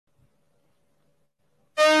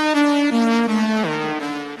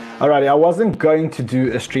Alrighty, I wasn't going to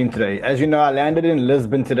do a stream today. As you know, I landed in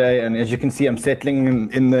Lisbon today, and as you can see, I'm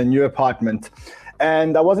settling in the new apartment.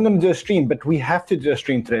 And I wasn't going to do a stream, but we have to do a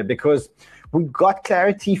stream today because we got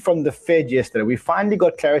clarity from the Fed yesterday. We finally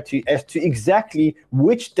got clarity as to exactly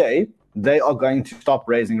which day they are going to stop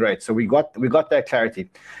raising rates. So we got that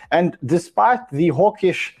clarity. And despite the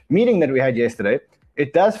hawkish meeting that we had yesterday,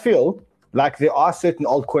 it does feel like there are certain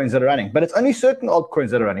altcoins that are running, but it's only certain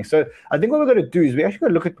altcoins that are running. So I think what we're going to do is we're actually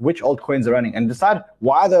going to look at which altcoins are running and decide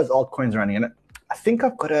why those altcoins are running. And I think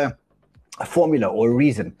I've got a formula or a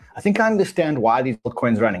reason. I think I understand why these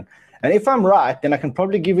altcoins are running. And if I'm right, then I can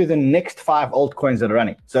probably give you the next 5 altcoins that are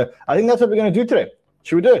running. So I think that's what we're going to do today.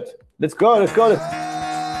 Should we do it? Let's go.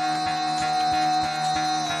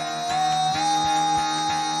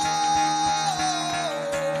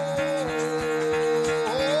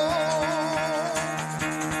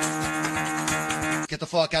 Get the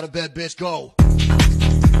fuck out of bed, bitch, go.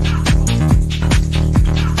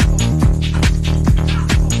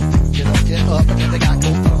 Get up, and they got go.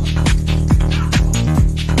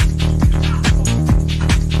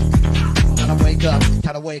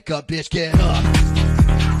 Time to wake up, bitch, get up.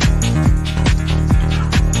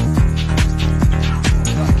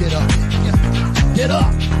 Get up, get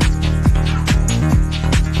up.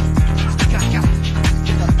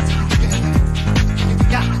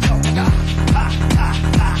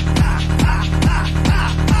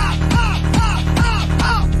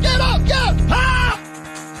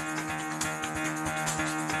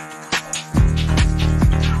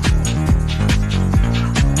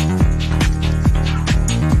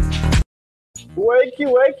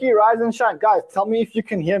 Wakey, rise and shine. Guys, tell me if you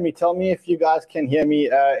can hear me. Tell me if you guys can hear me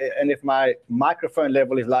and if my microphone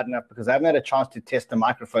level is loud enough, because I haven't had a chance to test the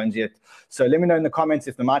microphones yet. So let me know in the comments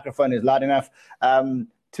if the microphone is loud enough. To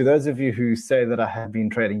those of you who say that I have been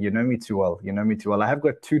trading, you know me too well. I have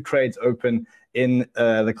got 2 trades open in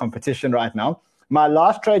the competition right now. My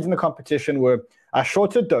last trades in the competition were I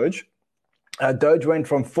shorted Doge. Doge went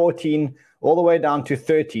from 14 all the way down to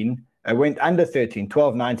 13. I went under 13,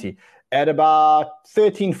 12.90. At about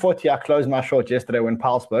 13.40, I closed my short yesterday when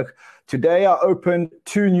Powell spoke. Today, I opened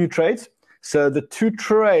 2 new trades. So the 2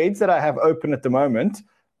 trades that I have open at the moment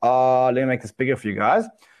are, let me make this bigger for you guys.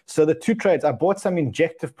 So the 2 trades, I bought some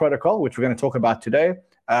Injective Protocol, which we're going to talk about today.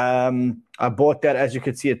 I bought that, as you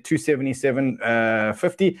can see, at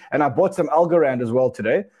 277.50. And I bought some Algorand as well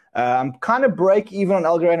today. I'm kind of break even on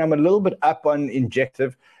Algorand. I'm a little bit up on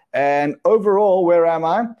Injective. And overall, where am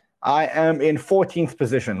I? I am in 14th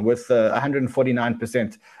position with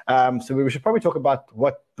 149%. So we should probably talk about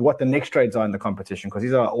what the next trades are in the competition, because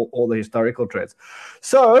these are all the historical trades.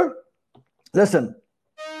 So, listen,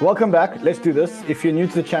 welcome back. Let's do this. If you're new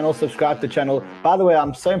to the channel, subscribe to the channel. By the way,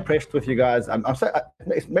 I'm so impressed with you guys.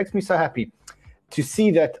 It makes me so happy to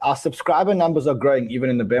see that our subscriber numbers are growing even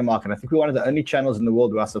in the bear market. I think we're one of the only channels in the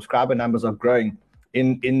world where our subscriber numbers are growing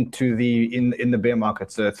in the bear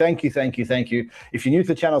market. So thank you. If you're new to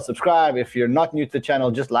the channel, subscribe. If you're not new to the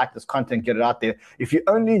channel, just like this content, get it out there. If you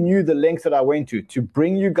only knew the lengths that I went to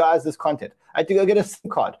bring you guys this content, I had to go get a SIM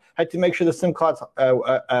card. I had to make sure the SIM card's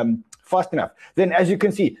fast enough. Then, as you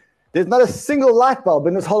can see, there's not a single light bulb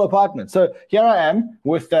in this whole apartment. So here I am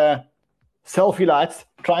with selfie lights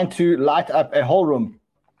trying to light up a whole room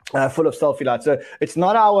full of selfie lights. So it's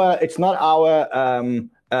not our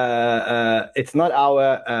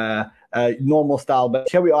normal style, but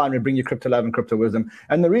here we are, and we bring you crypto love and crypto wisdom.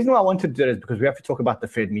 And the reason why I wanted to do it is because we have to talk about the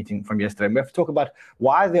Fed meeting from yesterday. And we have to talk about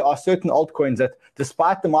why there are certain altcoins that,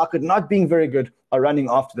 despite the market not being very good, are running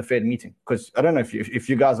after the Fed meeting. Because I don't know if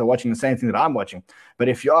you guys are watching the same thing that I'm watching, but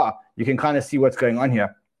if you are, you can kind of see what's going on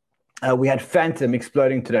here. We had Phantom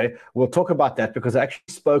exploding today. We'll talk about that because I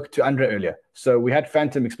actually spoke to Andre earlier. So we had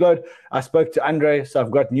Phantom explode. I spoke to Andre, so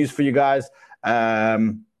I've got news for you guys. I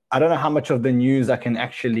don't know how much of the news I can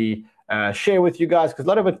actually share with you guys, because a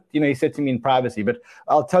lot of it, he said to me in privacy, but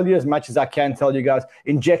I'll tell you as much as I can tell you guys.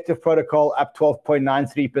 Injective Protocol up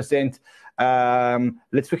 12.93%.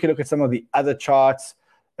 Let's quickly look at some of the other charts.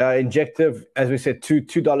 Injective, as we said,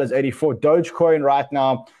 $2.84. Dogecoin right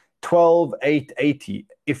now, 12,880.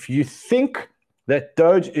 If you think that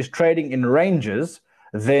Doge is trading in ranges,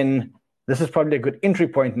 then this is probably a good entry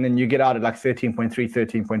point, and then you get out at like 13.3,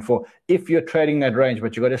 13.4 if you're trading that range.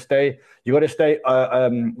 But you got to stay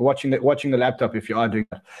watching the laptop if you are doing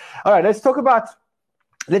that. All right, let's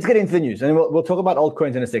get into the news, and we'll talk about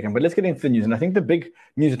altcoins in a second. But let's get into the news, and I think the big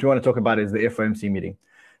news that we want to talk about is the FOMC meeting,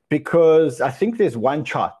 because I think there's one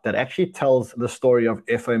chart that actually tells the story of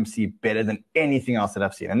FOMC better than anything else that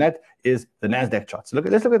I've seen, and that is the Nasdaq chart. So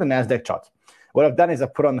let's look at the Nasdaq chart. What I've done is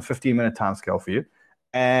I've put on the 15-minute time scale for you.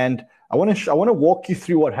 and I want to walk you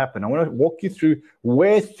through what happened. I want to walk you through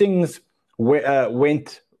where things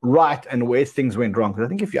went right and where things went wrong. Because I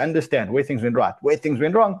think if you understand where things went right, where things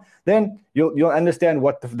went wrong, then you'll understand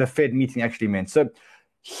what the Fed meeting actually meant. So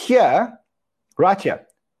here, right here,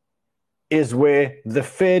 is where the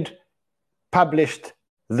Fed published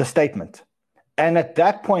the statement. And at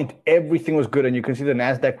that point, everything was good. And you can see the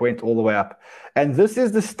NASDAQ went all the way up. And this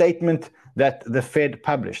is the statement that the Fed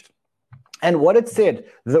published. And what it said,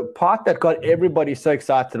 the part that got everybody so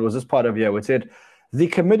excited was this part over here, where it said, the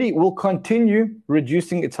committee will continue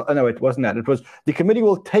reducing its, oh, no, it wasn't that. It was, the committee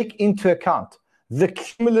will take into account the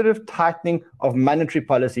cumulative tightening of monetary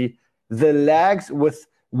policy, the lags with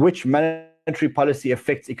which monetary policy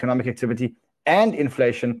affects economic activity and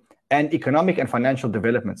inflation, and economic and financial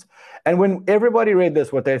developments. And when everybody read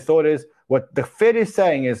this, what they thought is, what the Fed is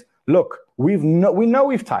saying is, look, we know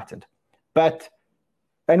we've tightened,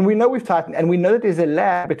 and we know that there's a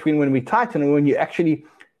lag between when we tighten and when you actually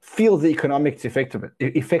feel the economic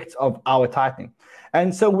effects of our tightening.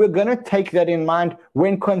 And so we're going to take that in mind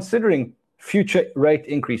when considering future rate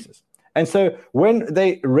increases. And so when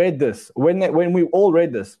they read this, when we all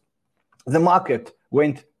read this, the market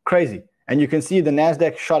went crazy. And you can see the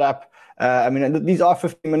NASDAQ shot up. I mean, these are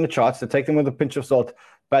 15-minute charts, so take them with a pinch of salt.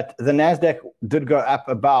 But the NASDAQ did go up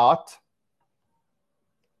about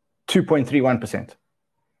 2.31%.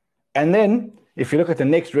 And then if you look at the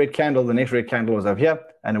next red candle was over here,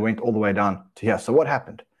 and it went all the way down to here. So what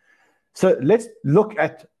happened? So let's look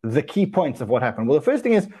at the key points of what happened. Well, the first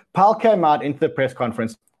thing is Powell came out into the press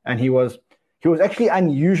conference, and he was actually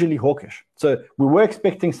unusually hawkish. So we were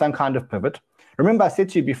expecting some kind of pivot. Remember, I said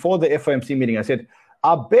to you before the FOMC meeting, I said,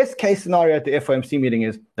 our best case scenario at the FOMC meeting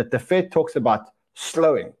is that the Fed talks about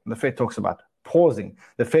slowing. The Fed talks about pausing.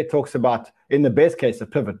 The Fed talks about, in the best case, a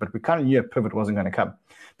pivot, but we kind of knew a pivot wasn't going to come.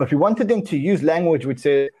 But we wanted them to use language which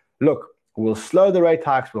said, look, we'll slow the rate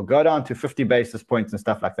hikes, we'll go down to 50 basis points and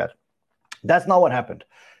stuff like that. That's not what happened.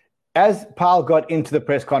 As Powell got into the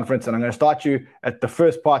press conference, and I'm going to start you at the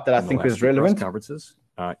first part that I think is relevant. Conferences,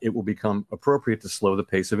 it will become appropriate to slow the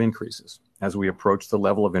pace of increases as we approach the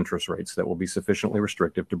level of interest rates that will be sufficiently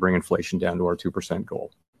restrictive to bring inflation down to our 2%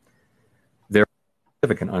 goal. There is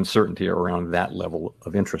significant uncertainty around that level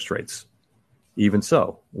of interest rates. Even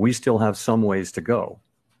so, we still have some ways to go.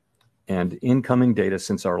 And incoming data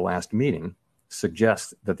since our last meeting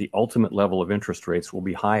suggests that the ultimate level of interest rates will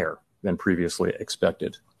be higher than previously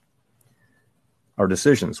expected. Our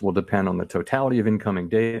decisions will depend on the totality of incoming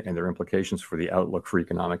data and their implications for the outlook for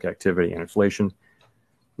economic activity and inflation.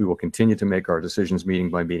 We will continue to make our decisions meeting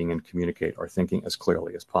by meeting and communicate our thinking as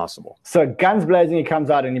clearly as possible. So guns blazing, he comes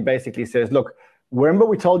out and he basically says, look, remember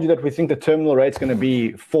we told you that we think the terminal rate's going to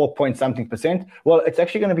be 4-point-something%? Well, it's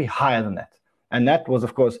actually going to be higher than that. And that was,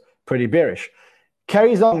 of course, pretty bearish.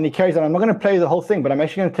 Carries on, and he carries on. I'm not going to play the whole thing, but I'm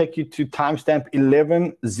actually going to take you to timestamp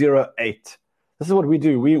 1108. This is what we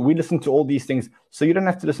do. We listen to all these things, so you don't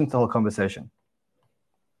have to listen to the whole conversation.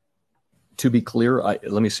 To be clear,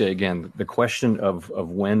 let me say again, the question of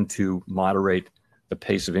when to moderate the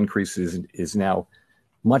pace of increases is now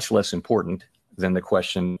much less important than the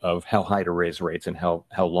question of how high to raise rates and how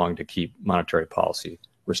long to keep monetary policy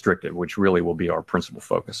restricted, which really will be our principal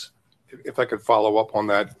focus. If I could follow up on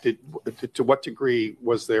that, to what degree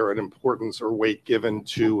was there an importance or weight given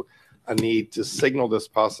to a need to signal this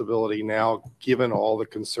possibility now, given all the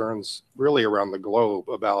concerns really around the globe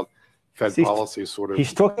about Fed policy sort of?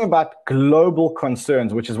 He's talking about global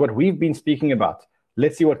concerns, which is what we've been speaking about.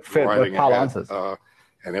 Let's see what Powell answers.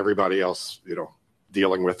 And everybody else,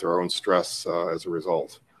 dealing with their own stress as a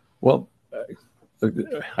result. Well,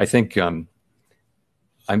 I think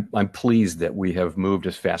I'm pleased that we have moved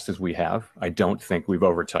as fast as we have. I don't think we've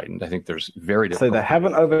over-tightened. I think there's very different. So they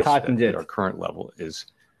haven't over-tightened yet. Our current level is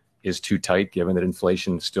too tight, given that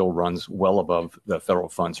inflation still runs well above the federal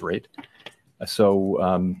funds rate.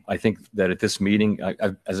 So I think that at this meeting,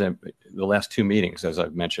 the last two meetings, as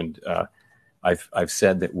I've mentioned, I've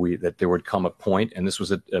said that there would come a point, and this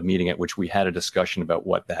was a meeting at which we had a discussion about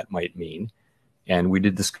what that might mean, and we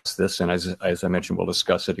did discuss this. And as I mentioned, we'll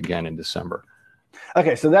discuss it again in December.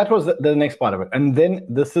 Okay, so that was the next part of it, and then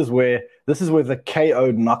this is where the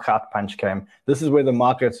KO knockout punch came. This is where the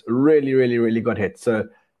markets really, really, really got hit. So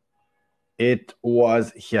it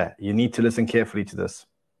was here. You need to listen carefully to this.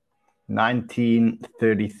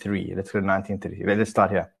 1933. Let's go to 1933. Let's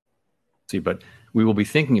start here. See, but we will be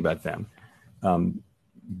thinking about them,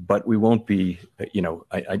 but we won't be.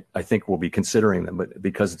 I think we'll be considering them, but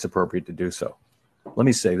because it's appropriate to do so. Let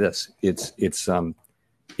me say this: it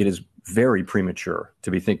is very premature to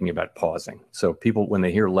be thinking about pausing. So people, when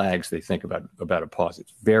they hear lags, they think about a pause.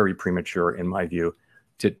 It's very premature, in my view,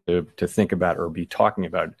 to think about or be talking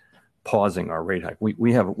about pausing our rate hike.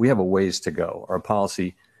 We have a ways to go. Our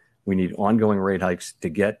policy, we need ongoing rate hikes to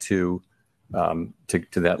get to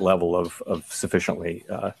that level of sufficiently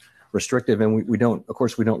restrictive. And we don't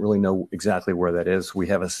really know exactly where that is. We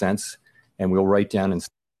have a sense, and we'll write down and.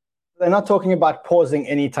 They're not talking about pausing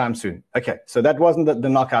anytime soon. Okay, so that wasn't the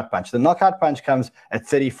knockout punch. The knockout punch comes at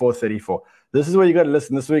 34.34. This is where you got to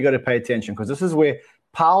listen. This is where you got to pay attention, because this is where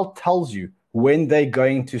Powell tells you when they're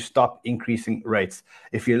going to stop increasing rates.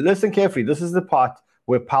 If you listen carefully, this is the part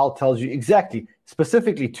where Powell tells you exactly,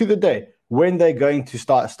 specifically to the day, when they're going to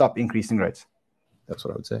stop increasing rates. That's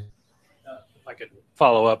what I would say. If I could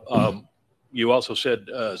follow up. You also said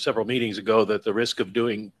several meetings ago that the risk of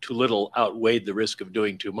doing too little outweighed the risk of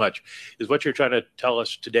doing too much. Is what you're trying to tell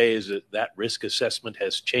us today is that risk assessment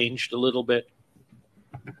has changed a little bit?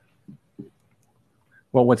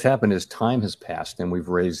 Well, what's happened is time has passed, and we've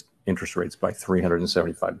raised interest rates by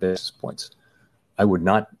 375 basis points. I would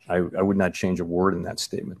not change a word in that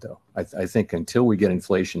statement, though. I think until we get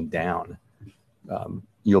inflation down,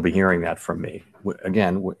 you'll be hearing that from me.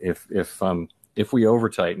 Again, if we over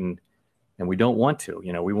tighten. And we don't want to,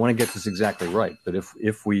 we want to get this exactly right. But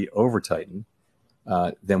if we over tighten,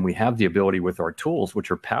 then we have the ability with our tools, which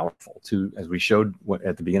are powerful, to, as we showed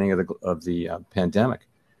at the beginning of the pandemic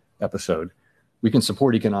episode, we can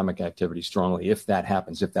support economic activity strongly if that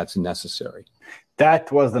happens, if that's necessary.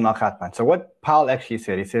 That was the knockout punch. So what Powell actually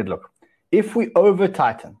said, he said, look, if we over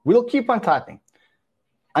tighten, we'll keep on tightening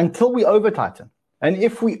until we over tighten. And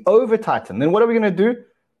if we over tighten, then what are we going to do?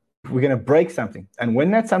 We're going to break something. And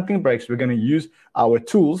when that something breaks, we're going to use our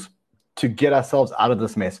tools to get ourselves out of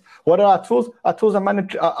this mess. What are our tools? Our tools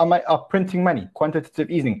are printing money,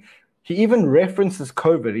 quantitative easing. He even references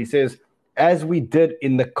COVID. He says, as we did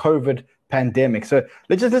in the COVID pandemic. So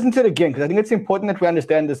let's just listen to it again, because I think it's important that we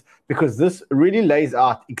understand this, because this really lays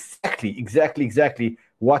out exactly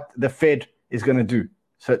what the Fed is going to do.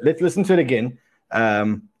 So let's listen to it again.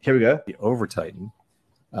 Here we go. Over tighten.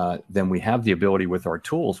 Then we have the ability with our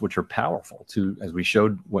tools, which are powerful, to, as we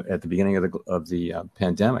showed at the beginning of the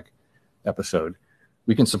pandemic episode,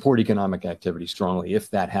 we can support economic activity strongly if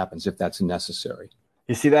that happens, if that's necessary.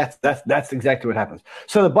 You see, that's exactly what happens.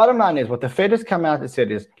 So the bottom line is, what the Fed has come out and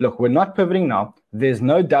said is, look, we're not pivoting now. There's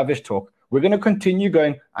no dovish talk. We're going to continue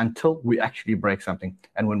going until we actually break something.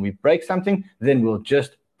 And when we break something, then we'll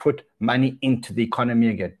just put money into the economy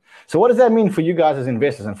again. So what does that mean for you guys as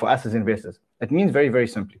investors and for us as investors? It means very, very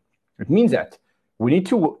simply. It means that we need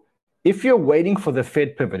to, if you're waiting for the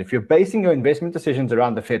Fed pivot, if you're basing your investment decisions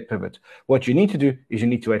around the Fed pivot, what you need to do is you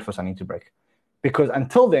need to wait for something to break. Because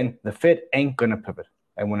until then, the Fed ain't going to pivot.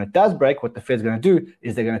 And when it does break, what the Fed's going to do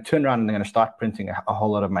is they're going to turn around and they're going to start printing a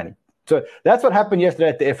whole lot of money. So that's what happened yesterday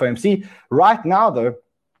at the FOMC. Right now, though,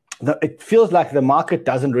 it feels like the market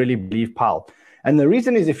doesn't really believe Powell. And the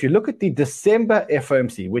reason is, if you look at the December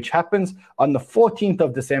FOMC, which happens on the 14th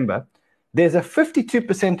of December, there's a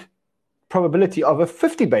 52% probability of a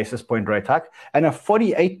 50 basis point rate hike and a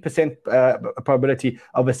 48% probability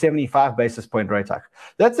of a 75 basis point rate hike.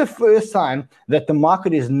 That's the first sign that the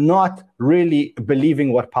market is not really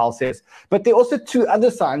believing what Powell says. But there are also two other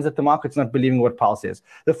signs that the market's not believing what Powell says.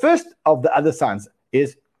 The first of the other signs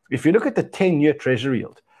is, if you look at the 10-year Treasury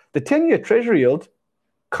yield, the 10-year Treasury yield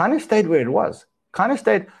kind of stayed where it was. Let's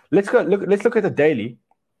look at the daily.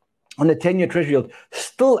 On the 10-year Treasury yield,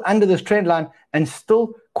 still under this trend line and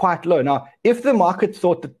still quite low. Now, if the market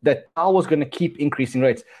thought that Powell was going to keep increasing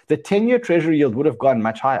rates, the 10-year Treasury yield would have gone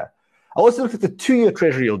much higher. I also looked at the 2-year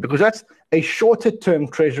Treasury yield, because that's a shorter-term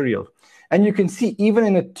Treasury yield. And you can see, even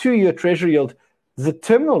in a 2-year Treasury yield, the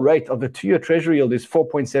terminal rate of the 2-year Treasury yield is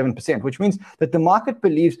 4.7%, which means that the market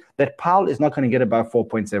believes that Powell is not going to get above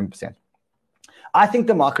 4.7%. I think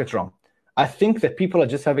the market's wrong. I think that people are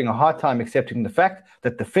just having a hard time accepting the fact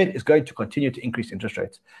that the Fed is going to continue to increase interest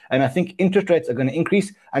rates. And I think interest rates are going to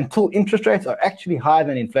increase until interest rates are actually higher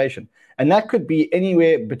than inflation. And that could be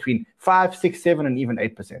anywhere between 5, 6, 7, and even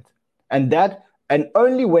 8%. And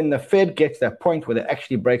only when the Fed gets that point where they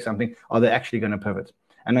actually break something are they actually going to pivot.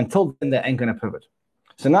 And until then, they ain't going to pivot.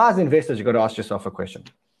 So now, as investors, you've got to ask yourself a question.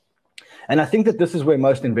 And I think that this is where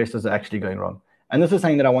most investors are actually going wrong. And this is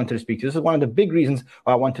something that I wanted to speak to. This is one of the big reasons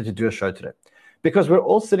why I wanted to do a show today. Because we're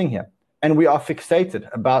all sitting here and we are fixated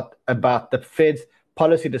about the Fed's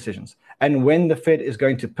policy decisions and when the Fed is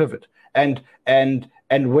going to pivot and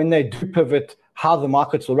when they do pivot, how the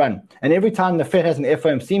markets will run. And every time the Fed has an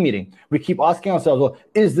FOMC meeting, we keep asking ourselves, well,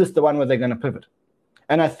 is this the one where they're going to pivot?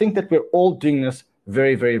 And I think that we're all doing this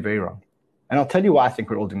very, very, very wrong. And I'll tell you why I think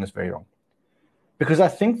we're all doing this very wrong. Because I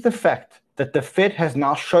think the fact that the Fed has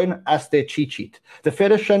now shown us their cheat sheet. The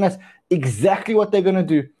Fed has shown us exactly what they're going to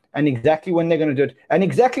do and exactly when they're going to do it and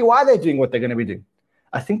exactly why they're doing what they're going to be doing.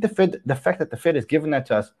 I think the fact that the Fed has given that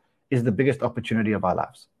to us is the biggest opportunity of our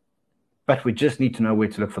lives. But we just need to know where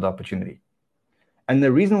to look for the opportunity. And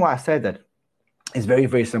the reason why I say that is very,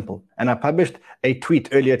 very simple. And I published a tweet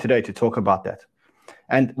earlier today to talk about that.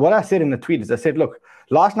 And what I said in the tweet is I said, look,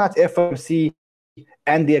 last night's FOMC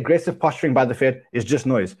and the aggressive posturing by the Fed is just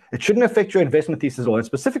noise. It shouldn't affect your investment thesis at all. And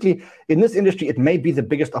specifically in this industry, it may be the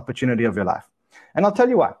biggest opportunity of your life. And I'll tell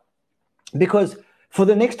you why. Because for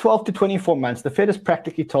the next 12 to 24 months, the Fed has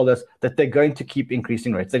practically told us that they're going to keep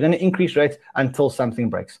increasing rates. They're going to increase rates until something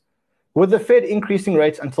breaks. With the Fed increasing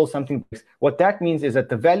rates until something breaks, what that means is that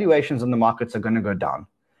the valuations on the markets are going to go down.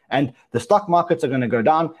 And the stock markets are going to go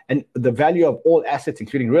down, and the value of all assets,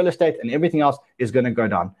 including real estate and everything else, is going to go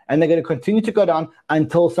down. And they're going to continue to go down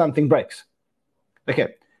until something breaks.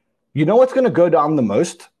 Okay, you know what's going to go down the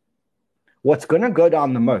most? What's going to go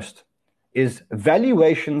down the most is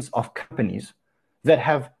valuations of companies that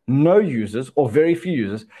have no users or very few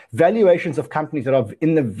users, valuations of companies that are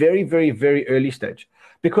in the very, very, very early stage.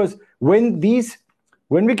 Because when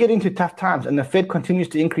we get into tough times and the Fed continues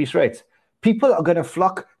to increase rates, people are going to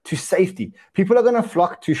flock to safety. People are going to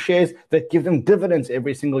flock to shares that give them dividends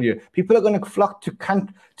every single year. People are going to flock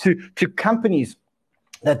to companies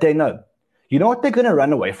that they know. You know what they're going to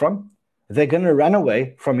run away from? They're going to run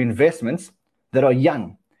away from investments that are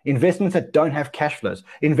young, investments that don't have cash flows,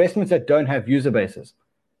 investments that don't have user bases.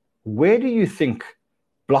 Where do you think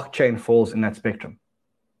blockchain falls in that spectrum?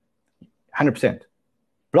 100%.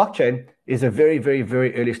 Blockchain is a very, very,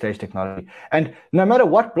 very early stage technology. And no matter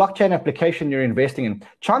what blockchain application you're investing in,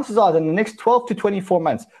 chances are that in the next 12 to 24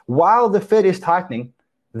 months, while the Fed is tightening,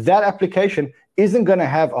 that application isn't going to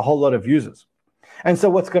have a whole lot of users. And so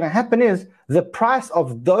what's going to happen is the price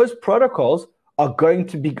of those protocols are going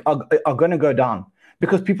to go down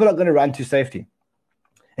because people are going to run to safety.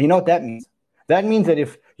 And you know what that means? That means that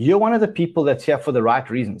if you're one of the people that's here for the right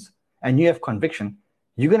reasons and you have conviction,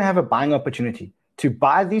 you're going to have a buying opportunity to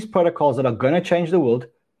buy these protocols that are going to change the world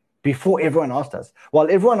before everyone else does.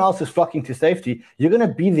 While everyone else is flocking to safety, you're going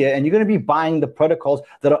to be there and you're going to be buying the protocols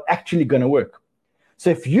that are actually going to work.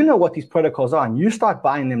 So if you know what these protocols are and you start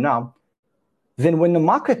buying them now, then when the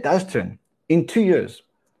market does turn in 2 years,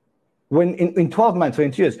 when in 12 months or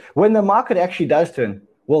in 2 years, when the market actually does turn,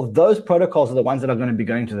 well, those protocols are the ones that are going to be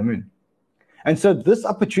going to the moon. And so this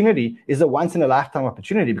opportunity is a once-in-a-lifetime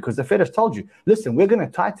opportunity because the Fed has told you, listen, we're going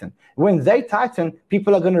to tighten. When they tighten,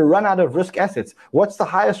 people are going to run out of risk assets. What's the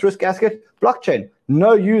highest risk asset? Blockchain.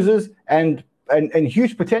 No users and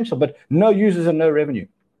huge potential, but no users and no revenue.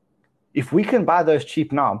 If we can buy those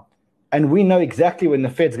cheap now, and we know exactly when the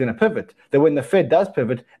Fed's going to pivot, that when the Fed does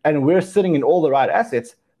pivot and we're sitting in all the right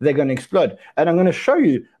assets, they're going to explode. And I'm going to show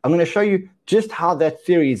you just how that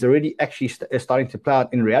theory is already actually starting to play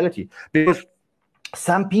out in reality, because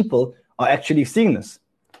some people are actually seeing this.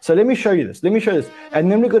 So let me show you this.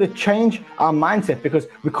 And then we've got to change our mindset, because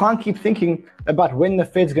we can't keep thinking about when the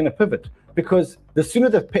Fed's going to pivot, because the sooner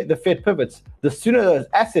the Fed pivots, the sooner those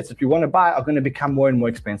assets that we want to buy are going to become more and more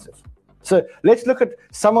expensive. So let's look at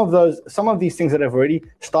some of these things that have already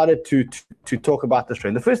started to talk about this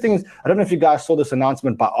trend. The first thing is, I don't know if you guys saw this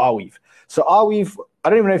announcement by Arweave. So Arweave, I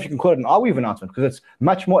don't even know if you can call it an Arweave announcement, because it's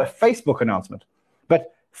much more a Facebook announcement.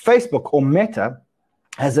 But Facebook, or Meta,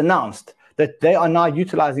 has announced that they are now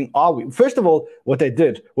utilizing Arweave. First of all, what they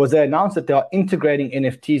did was they announced that they are integrating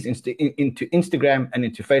NFTs into Instagram and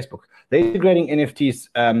into Facebook. They're integrating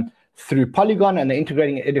NFTs through Polygon, and they're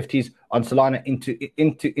integrating NFTs on Solana into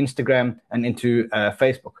Instagram and into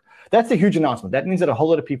Facebook. That's a huge announcement. That means that a whole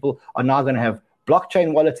lot of people are now going to have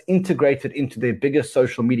blockchain wallets integrated into their biggest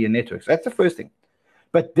social media networks. That's the first thing.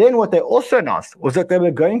 But then what they also announced was that they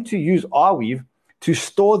were going to use Arweave to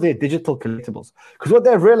store their digital collectibles. Because what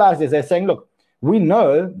they've realized is they're saying, look, we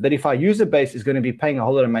know that if our user base is going to be paying a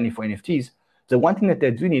whole lot of money for NFTs, the one thing that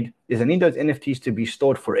they do need is they need those NFTs to be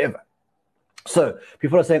stored forever. So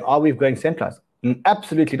people are saying, Arweave going centralized?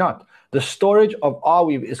 Absolutely not. The storage of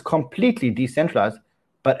Arweave is completely decentralized,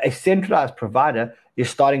 but a centralized provider is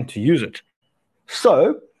starting to use it.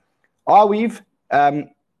 So Arweave,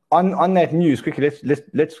 on that news, quickly,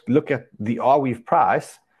 let's look at the Arweave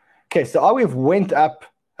price. Okay, so Arweave went up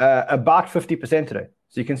about 50% today.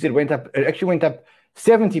 So you can see it actually went up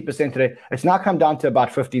 70% today. It's now come down to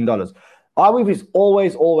about $15. Arweave is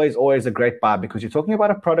always a great buy, because you're talking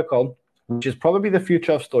about a protocol which is probably the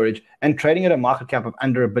future of storage and trading at a market cap of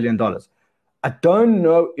under $1 billion. I don't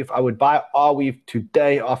know if I would buy Arweave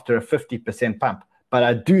today after a 50% pump, but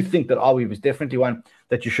I do think that Arweave is definitely one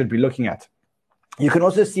that you should be looking at. You can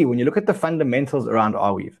also see when you look at the fundamentals around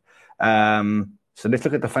Arweave. So let's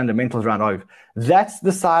look at the fundamentals around Arweave. That's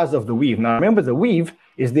the size of the weave. Now, remember, the weave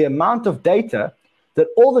is the amount of data that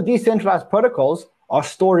all the decentralized protocols are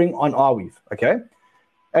storing on Arweave, okay?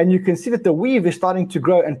 And you can see that the weave is starting to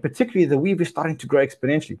grow, and particularly the weave is starting to grow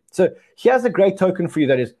exponentially. So here's a great token for you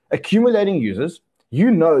that is accumulating users.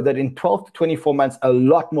 You know that in 12 to 24 months, a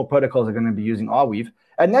lot more protocols are going to be using Arweave.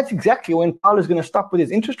 And that's exactly when Powell is going to stop with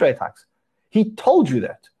his interest rate hikes. He told you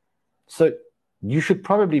that. So you should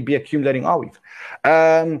probably be accumulating Arweave.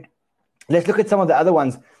 Let's look at some of the other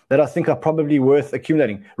ones that I think are probably worth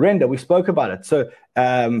accumulating. Render, we spoke about it. So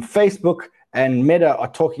Facebook and Meta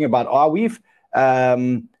are talking about Arweave.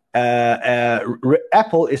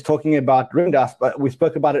 Apple is talking about Render, but we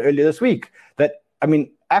spoke about it earlier this week.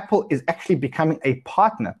 Apple is actually becoming a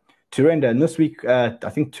partner to Render. And this week, I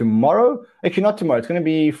think tomorrow, actually not tomorrow, it's going to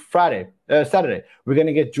be Saturday. We're going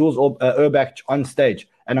to get Jules Urbach on stage.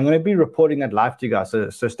 And I'm going to be reporting that live to you guys. So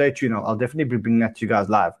stay tuned. I'll definitely be bringing that to you guys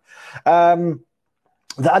live.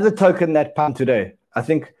 The other token that pumped today, I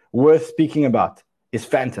think worth speaking about, is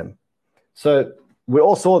Phantom. So we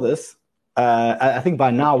all saw this. I think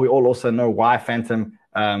by now we all also know why Phantom.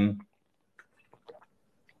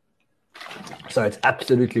 So it's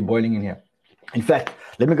absolutely boiling in here. In fact,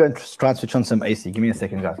 let me go and try and switch on some AC. Give me a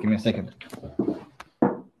second, guys. Give me a second.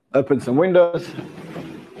 Open some windows.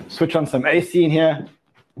 Switch on some AC in here.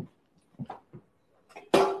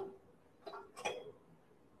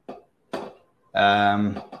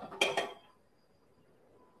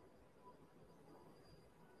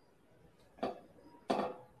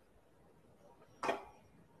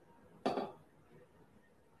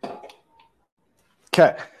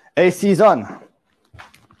 Okay, AC's on.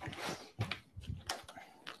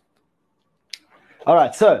 All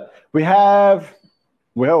right, so we have.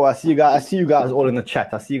 Well, I see you guys all in the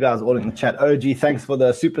chat. OG, thanks for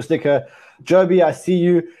the super sticker. Joby, I see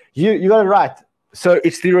you. You got it right. So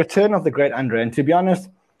it's the return of the great Andre. And to be honest,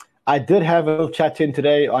 I did have a little chat to him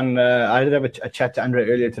today. I did have a chat to Andre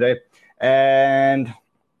earlier today. And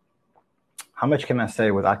how much can I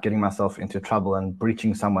say without getting myself into trouble and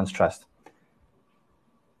breaching someone's trust?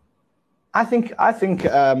 I think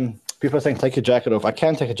people are saying take your jacket off. I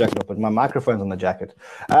can take a jacket off, but my microphone's on the jacket.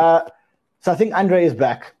 So I think Andre is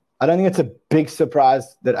back. I don't think it's a big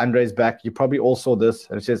surprise that Andre is back. You probably all saw this.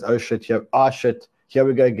 And it says, oh shit, here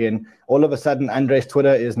we go again. All of a sudden, Andre's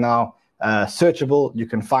Twitter is now searchable. You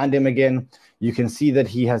can find him again. You can see that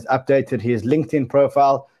he has updated his LinkedIn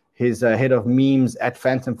profile, his head of memes at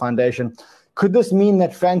Phantom Foundation. Could this mean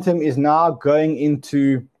that Phantom is now going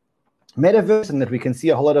into metaverse and that we can see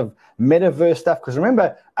a whole lot of metaverse stuff? Because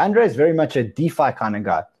remember, Andre is very much a DeFi kind of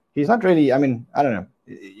guy. He's not really, I don't know.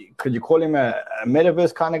 Could you call him a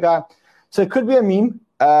metaverse kind of guy? So it could be a meme,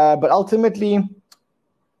 but ultimately,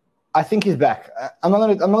 I think he's back. I'm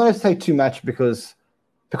not gonna say too much because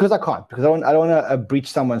I can't, because I don't want to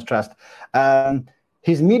breach someone's trust.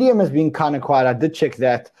 His Medium has been kind of quiet. I did check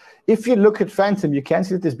that. If you look at Phantom, you can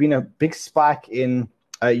see that there's been a big spike in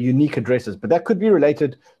unique addresses, but that could be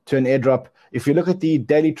related to an airdrop. If you look at the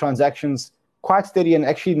daily transactions, quite steady, and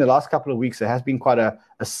actually in the last couple of weeks, there has been quite a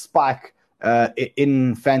spike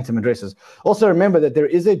in Phantom addresses. Also remember that there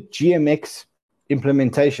is a GMX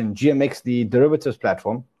implementation, GMX, the derivatives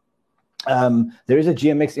platform. There is a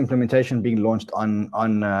GMX implementation being launched on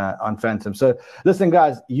Phantom. So listen,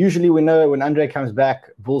 guys, usually we know when Andre comes back,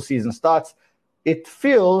 bull season starts. It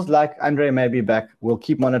feels like Andre may be back. We'll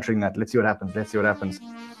keep monitoring that. Let's see what happens.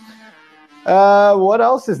 What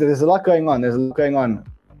else is there? There's a lot going on.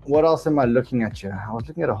 What else am I looking at here? I was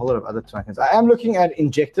looking at a whole lot of other tokens. I am looking at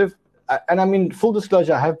Injective. And I mean, full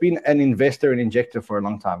disclosure, I have been an investor in Injective for a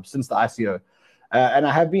long time, since the ICO. And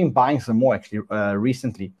I have been buying some more, actually,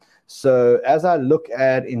 recently. So as I look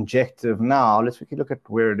at Injective now, let's quickly look at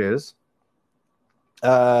where it is.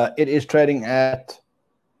 It is trading at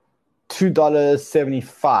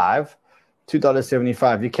 $2.75.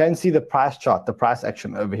 $2.75. You can see the price chart, the price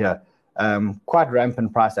action over here. Quite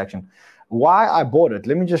rampant price action. Why I bought it,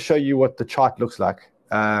 let me just show you what the chart looks like.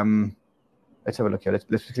 Let's have a look here.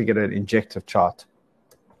 Let's quickly get an Injective chart.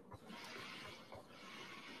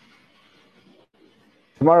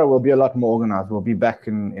 Tomorrow we'll be a lot more organized. We'll be back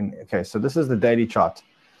in okay, so this is the daily chart.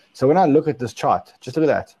 So when I look at this chart, just look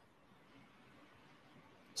at that.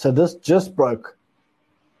 So this just broke.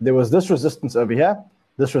 There was this resistance over here.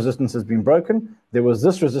 This resistance has been broken. There was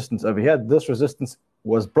this resistance over here. This resistance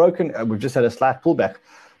was broken. We've just had a slight pullback.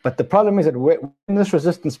 But the problem is that when this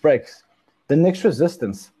resistance breaks, the next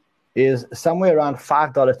resistance is somewhere around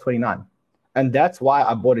 $5.29. And that's why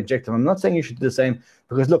I bought Injective. I'm not saying you should do the same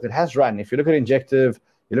because, look, it has run. If you look at Injective,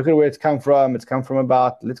 You look at where it's come from. It's come from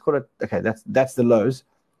about, let's call it, okay, that's the lows.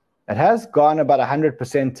 It has gone about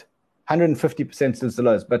 100%, 150% since the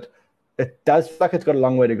lows, but it does feel like it's got a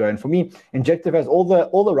long way to go. And for me, Injective has all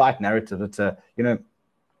the right narrative. It's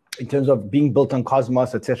in terms of being built on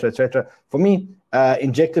Cosmos, etc., etc. For me,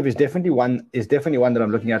 Injective is definitely one that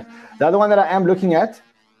I'm looking at. The other one that I am looking at,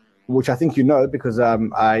 which I think you know because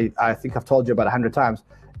I think I've told you about 100 times,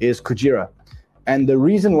 is Kujira. And the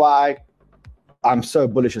reason why I'm so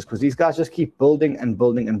bullish is because these guys just keep building and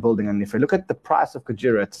building and building. And if you look at the price of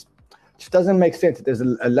Kujira, it just doesn't make sense. There's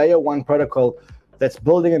a layer one protocol that's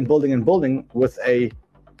building and building and building with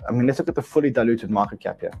let's look at the fully diluted market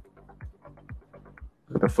cap here.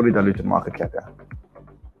 Look at the fully diluted market cap here.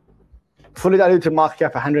 Fully diluted market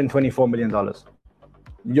cap, $124 million.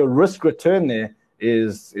 Your risk return there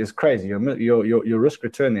is crazy. Your risk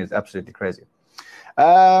return there is absolutely crazy.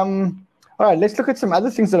 All right, let's look at some other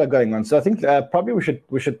things that are going on. So I think probably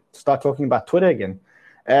we should start talking about Twitter again.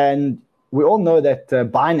 And we all know that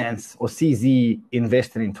Binance or CZ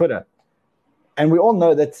invested in Twitter. And we all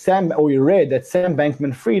know that we read that Sam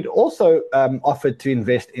Bankman-Fried also offered to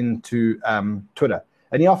invest into Twitter.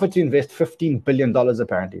 And he offered to invest $15 billion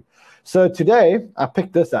apparently. So today I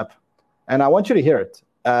picked this up and I want you to hear it.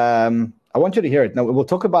 Now we'll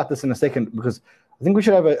talk about this in a second because I think we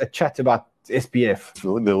should have a chat about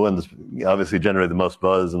SBF. The one that's obviously generated the most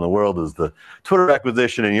buzz in the world is the Twitter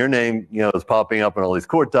acquisition, and your name, is popping up in all these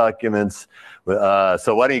court documents.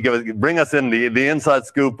 So why don't you bring us in the inside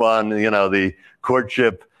scoop on the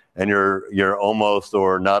courtship and your almost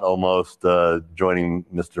or not almost joining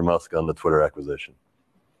Mr. Musk on the Twitter acquisition.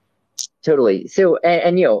 Totally. So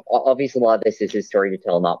and obviously a lot of this is his story to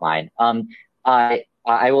tell, not mine.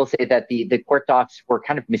 I will say that the court docs were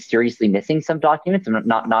kind of mysteriously missing some documents. I'm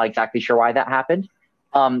not exactly sure why that happened.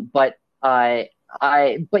 But from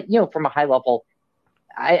a high level,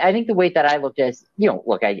 I think the way that I looked at is,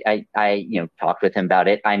 look, I talked with him about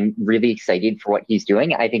it. I'm really excited for what he's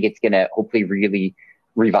doing. I think it's going to hopefully really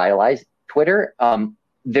revitalize Twitter.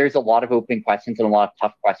 There's a lot of open questions and a lot of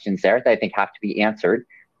tough questions there that I think have to be answered.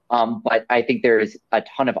 But I think there's a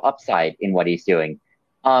ton of upside in what he's doing.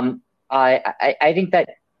 I think that,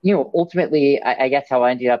 ultimately, I guess how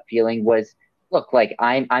I ended up feeling was, look, like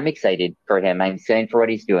I'm excited for him. I'm excited for what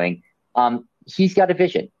he's doing. He's got a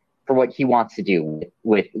vision for what he wants to do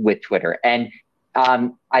with Twitter. And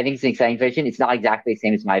I think it's an exciting vision. It's not exactly the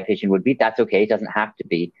same as my vision would be. That's okay. It doesn't have to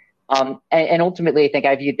be. And ultimately, I think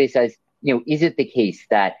I viewed this as, is it the case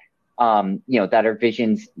that, that our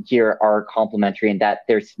visions here are complementary and that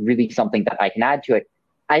there's really something that I can add to it?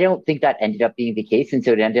 I don't think that ended up being the case, and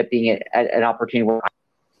so it ended up being an opportunity where.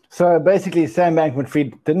 So basically, Sam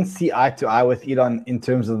Bankman-Fried didn't see eye to eye with Elon in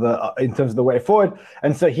terms of the way forward,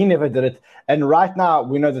 and so he never did it. And right now,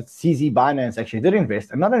 we know that CZ Binance actually did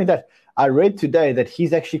invest, and not only that, I read today that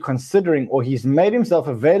he's actually considering, or he's made himself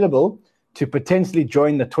available to potentially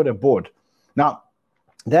join the Twitter board. Now,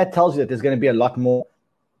 that tells you that there's going to be a lot more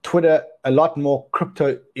Twitter, a lot more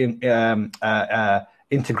crypto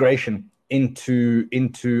integration into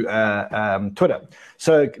Twitter.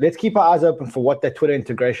 So let's keep our eyes open for what that Twitter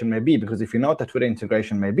integration may be, because if you know what the Twitter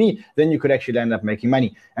integration may be, then you could actually end up making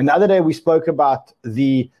money. And the other day we spoke about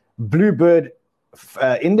the Bluebird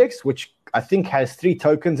index, which I think has 3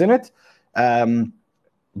 tokens in it.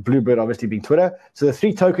 Bluebird obviously being Twitter. So the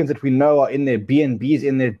 3 tokens that we know are in there, BNB is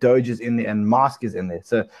in there, Doge is in there, and Mask is in there.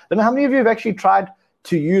 So I don't know how many of you have actually tried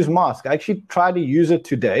to use Mask. I actually tried to use it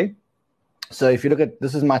today. So if you look at,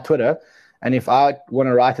 this is my Twitter, and if I want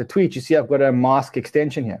to write a tweet, you see I've got a Mask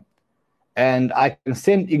extension here. And I can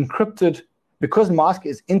send encrypted, because Mask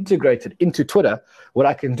is integrated into Twitter, what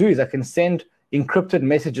I can do is I can send encrypted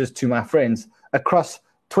messages to my friends across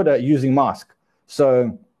Twitter using Mask.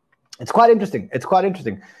 So it's quite interesting. It's got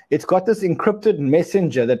this encrypted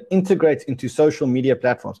messenger that integrates into social media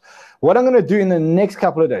platforms. What I'm going to do in the next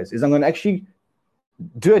couple of days is I'm going to actually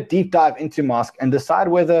do a deep dive into Mask and decide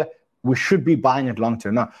whether we should be buying it long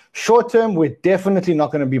term. Now, short term, we're definitely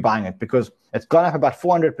not going to be buying it because it's gone up about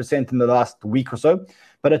 400% in the last week or so,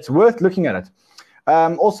 but it's worth looking at it.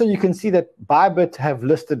 Also, you can see that Bybit have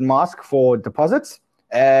listed Mask for deposits,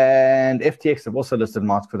 and FTX have also listed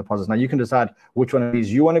Mask for deposits. Now, you can decide which one of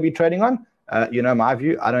these you want to be trading on. My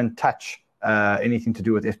view, I don't touch anything to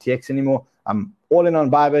do with FTX anymore. I'm all in on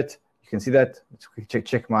Bybit. You can see that. Let's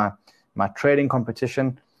check my trading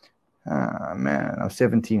competition. Man, I'm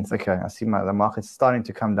 17th. Okay, I see the market's starting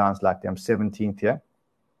to come down slightly. I'm 17th here.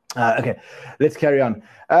 Okay, let's carry on.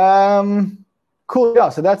 Cool, yeah,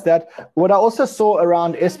 so that's that. What I also saw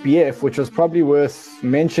around SBF, which was probably worth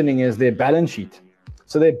mentioning, is their balance sheet.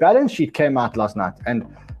 So their balance sheet came out last night, and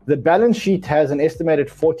The balance sheet has an estimated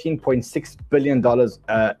 $14.6 billion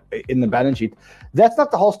in the balance sheet. That's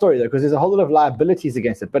not the whole story, though, because there's a whole lot of liabilities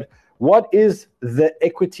against it. But what is the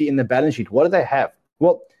equity in the balance sheet? What do they have?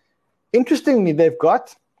 Well, interestingly, they've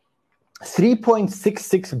got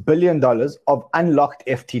 $3.66 billion of unlocked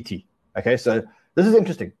FTT. Okay, so this is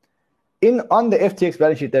interesting. On the FTX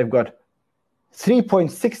balance sheet, they've got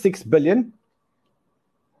 $3.66 billion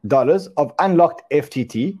of unlocked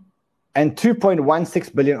FTT and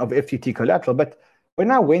 $2.16 billion of FTT collateral. But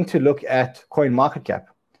when I went to look at CoinMarketCap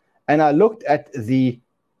and I looked at the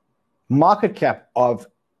market cap of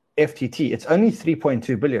FTT, it's only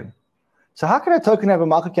 3.2 billion. So how can a token have a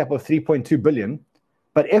market cap of 3.2 billion,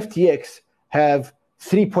 but FTX have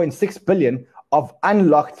 3.6 billion of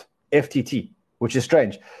unlocked FTT, which is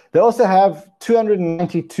strange. They also have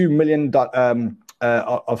 $292 million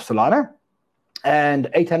of Solana and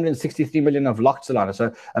 863 million of locked Solana,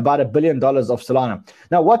 so about $1 billion of Solana.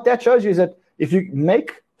 Now, what that shows you is that if you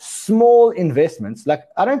make small investments, like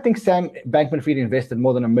I don't think Sam Bankman-Fried invested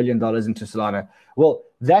more than $1 million into Solana. Well,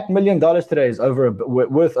 that $1 million today is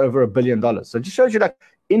worth over $1 billion. So it just shows you, like,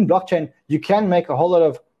 in blockchain, you can make a whole lot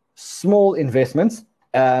of small investments,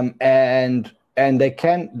 and they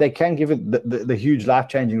can give it the huge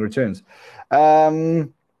life-changing returns. Let's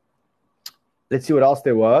see what else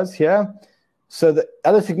there was here. So the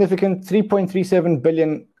other significant 3.37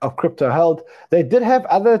 billion of crypto held. They did have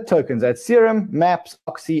other tokens at Serum, Maps,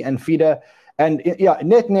 Oxy, and FIDA. And yeah,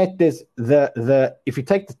 net, there's the if you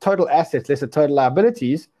take the total assets less the total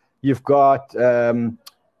liabilities, you've got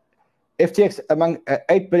FTX among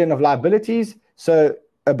 8 billion of liabilities. So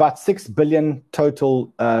about 6 billion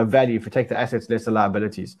total value if you take the assets less the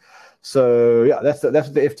liabilities. So yeah, that's what the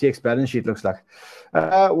FTX balance sheet looks like.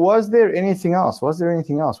 Was there anything else?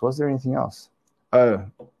 Oh,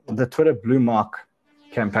 the Twitter blue mark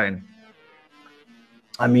campaign.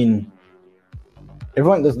 I mean,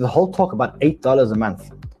 everyone, there's the whole talk about $8 a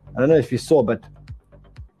month. I don't know if you saw, but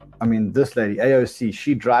I mean, this lady, AOC,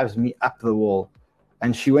 she drives me up the wall.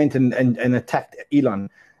 And she went and attacked Elon.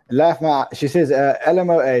 She says,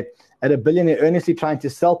 LMOA, at a billionaire earnestly trying to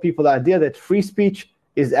sell people the idea that free speech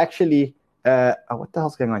is actually, what the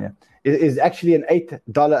hell's going on here? Is actually an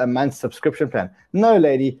 $8 a month subscription plan. No,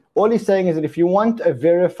 lady. All he's saying is that if you want a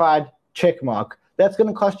verified check mark, that's going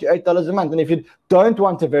to cost you $8 a month. And if you don't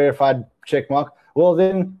want a verified check mark, well,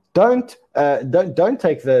 then don't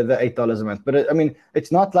take the $8 a month. But I mean,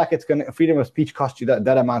 it's not like it's going to freedom of speech cost you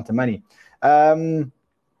that amount of money.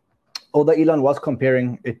 Although Elon was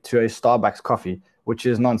comparing it to a Starbucks coffee, which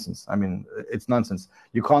is nonsense. I mean, it's nonsense.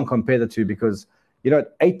 You can't compare the two because, you know,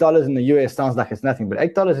 $8 in the US sounds like it's nothing, but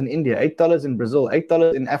 $8 in India, $8 in Brazil,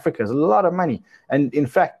 $8 in Africa is a lot of money. And in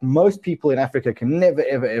fact, most people in Africa can never,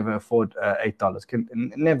 ever, ever afford $8, can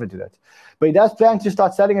never do that. But he does plan to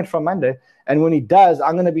start selling it from Monday. And when he does,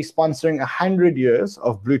 I'm going to be sponsoring 100 years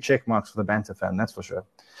of blue check marks for the Banter fam, that's for sure.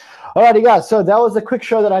 All righty, guys. So that was a quick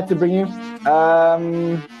show that I had to bring you.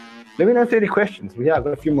 Let me know if there are any questions. I've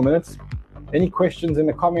got a few more minutes. Any questions in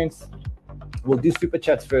the comments? We'll do super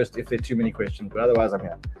chats first if there are too many questions, but otherwise I'm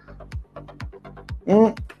here.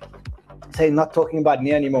 Say not talking about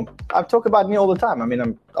NIA anymore. I talk about NIA all the time. I mean,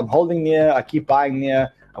 I'm holding NIA. I keep buying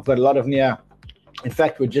NIA. I've got a lot of NIA. In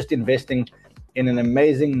fact, we're just investing in an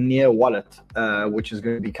amazing NIA wallet, which is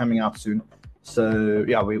going to be coming out soon. So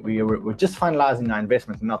yeah, we're just finalizing our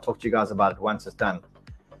investment, and I'll talk to you guys about it once it's done.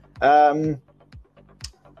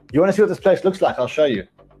 You want to see what this place looks like? I'll show you.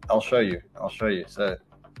 So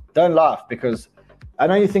don't laugh, because I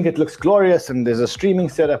know you think it looks glorious and there's a streaming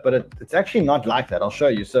setup, but it's actually not like that. I'll show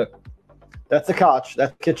you. So that's the couch,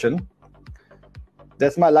 that's the kitchen.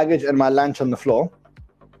 That's my luggage and my lunch on the floor.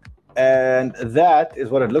 And that is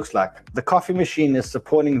what it looks like. The coffee machine is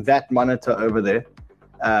supporting that monitor over there.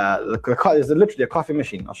 There's literally a coffee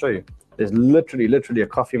machine. I'll show you. There's literally a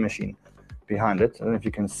coffee machine behind it. I don't know if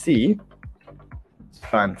you can see. Let's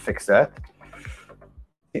try and fix that.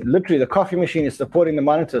 Literally, the coffee machine is supporting the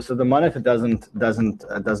monitor, so the monitor doesn't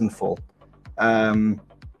fall.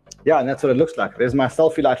 Yeah, and that's what it looks like. There's my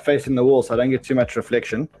selfie light facing the wall, so I don't get too much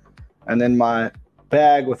reflection. And then my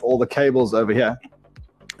bag with all the cables over here,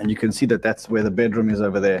 and you can see that that's where the bedroom is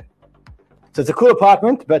over there. So it's a cool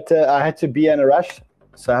apartment, but I had to be in a rush,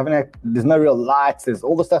 so there's no real lights. There's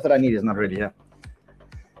all the stuff that I need is not really here.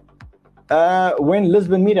 When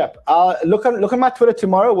Lisbon meetup? Look on my Twitter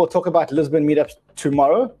tomorrow. We'll talk about Lisbon meetups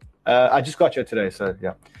tomorrow. I just got here today, so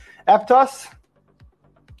yeah. Aptos,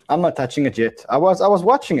 I'm not touching it yet. I was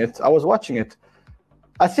watching it.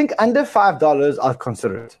 I think under $5, I'll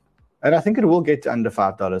consider it, and I think it will get to under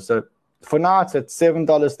 $5. So for now, it's at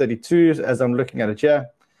 $7.32 as I'm looking at it here.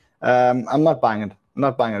 I'm not buying it.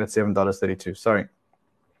 not buying it at $7.32. Sorry.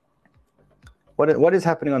 What is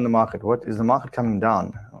happening on the market? What is the market coming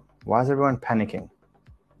down? Why is everyone panicking?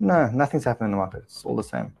 No, nothing's happening in the market. It's all the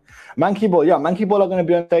same. Monkey Ball, yeah, Monkey Ball are going to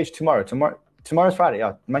be on stage tomorrow. Tomorrow's Friday,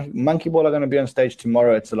 yeah. Monkey Ball are going to be on stage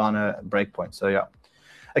tomorrow at Solana Breakpoint. So yeah.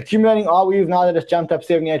 Accumulating Arweave now that it's jumped up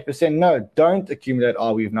 78%. No, don't accumulate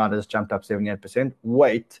Arweave now that it's jumped up 78%.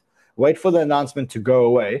 Wait for the announcement to go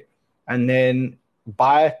away, and then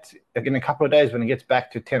buy it in a couple of days when it gets back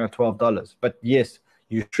to $10 or $12. But yes,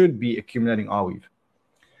 you should be accumulating Arweave.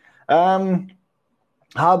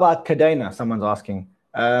 How about Cadena? Someone's asking.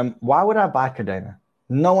 Why would I buy Cadena?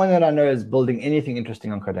 No one that I know is building anything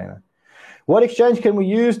interesting on Cadena. What exchange can we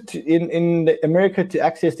use in America to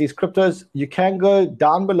access these cryptos? You can go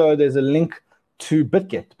down below. There's a link to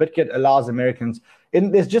BitGet. BitGet allows Americans.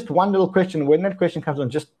 There's just one little question. When that question comes on,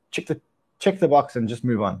 just check the box and just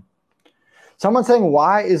move on. Someone's saying,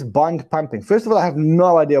 why is Bond pumping? First of all, I have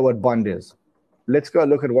no idea what Bond is. Let's go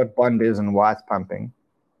look at what Bond is and why it's pumping.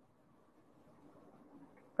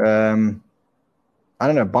 I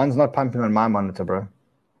don't know. Bond's not pumping on my monitor, bro.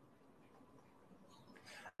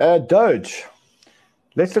 Doge.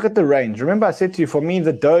 Let's look at the range. Remember, I said to you, for me,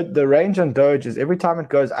 the range on Doge is every time it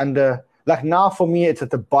goes under, like now for me, it's at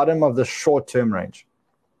the bottom of the short-term range.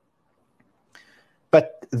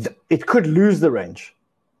 But it could lose the range.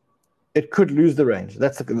 It could lose the range.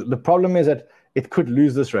 That's the problem is that it could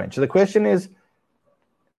lose this range. So the question is,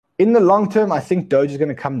 in the long term, I think Doge is going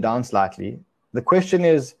to come down slightly. The question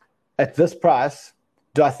is, at this price,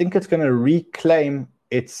 do I think it's going to reclaim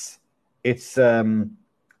its the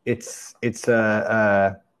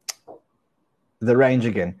range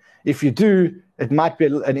again? If you do, it might be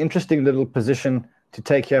an interesting little position to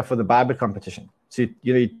take here for the Bybit competition. So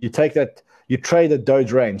you take that, you trade the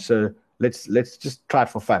Doge range. So let's just try it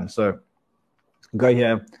for fun. So go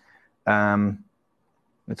here.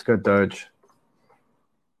 Let's go Doge.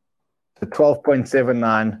 The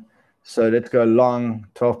 12.79. So let's go long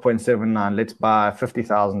 12.79. Let's buy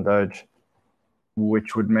 50,000 Doge,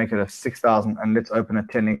 which would make it a 6,000. And let's open a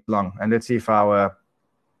 10x long. And let's see if our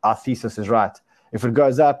thesis is right. If it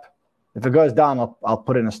goes up, if it goes down, I'll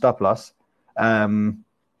put in a stop loss. Here,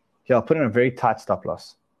 I'll put in a very tight stop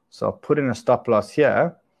loss. So I'll put in a stop loss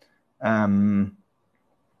here. I'll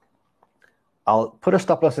put a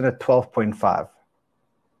stop loss in at 12.5.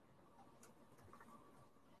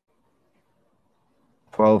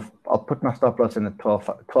 12. I'll put my stop loss in at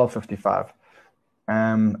 12.55.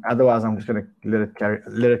 Otherwise, I'm just going to let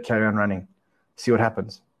it carry on running. See what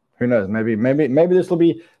happens. Who knows? Maybe this will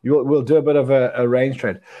be. We'll do a bit of a range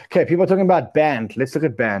trade. Okay, people are talking about Band. Let's look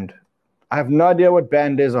at Band. I have no idea what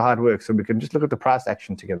Band is or how it works, so we can just look at the price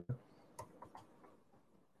action together.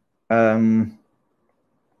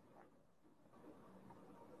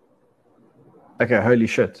 Okay, holy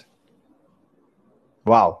shit.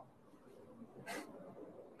 Wow.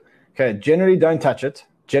 Okay, generally don't touch it.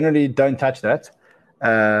 Generally don't touch that.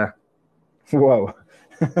 Whoa.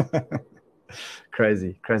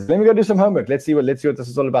 Crazy. Let me go do some homework. Let's see what this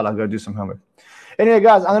is all about. I'll go do some homework. Anyway,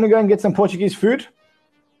 guys, I'm going to go and get some Portuguese food.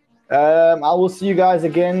 I will see you guys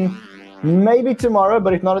again maybe tomorrow,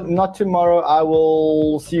 but if not tomorrow, I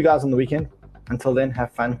will see you guys on the weekend. Until then,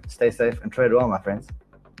 have fun, stay safe, and trade well, my friends.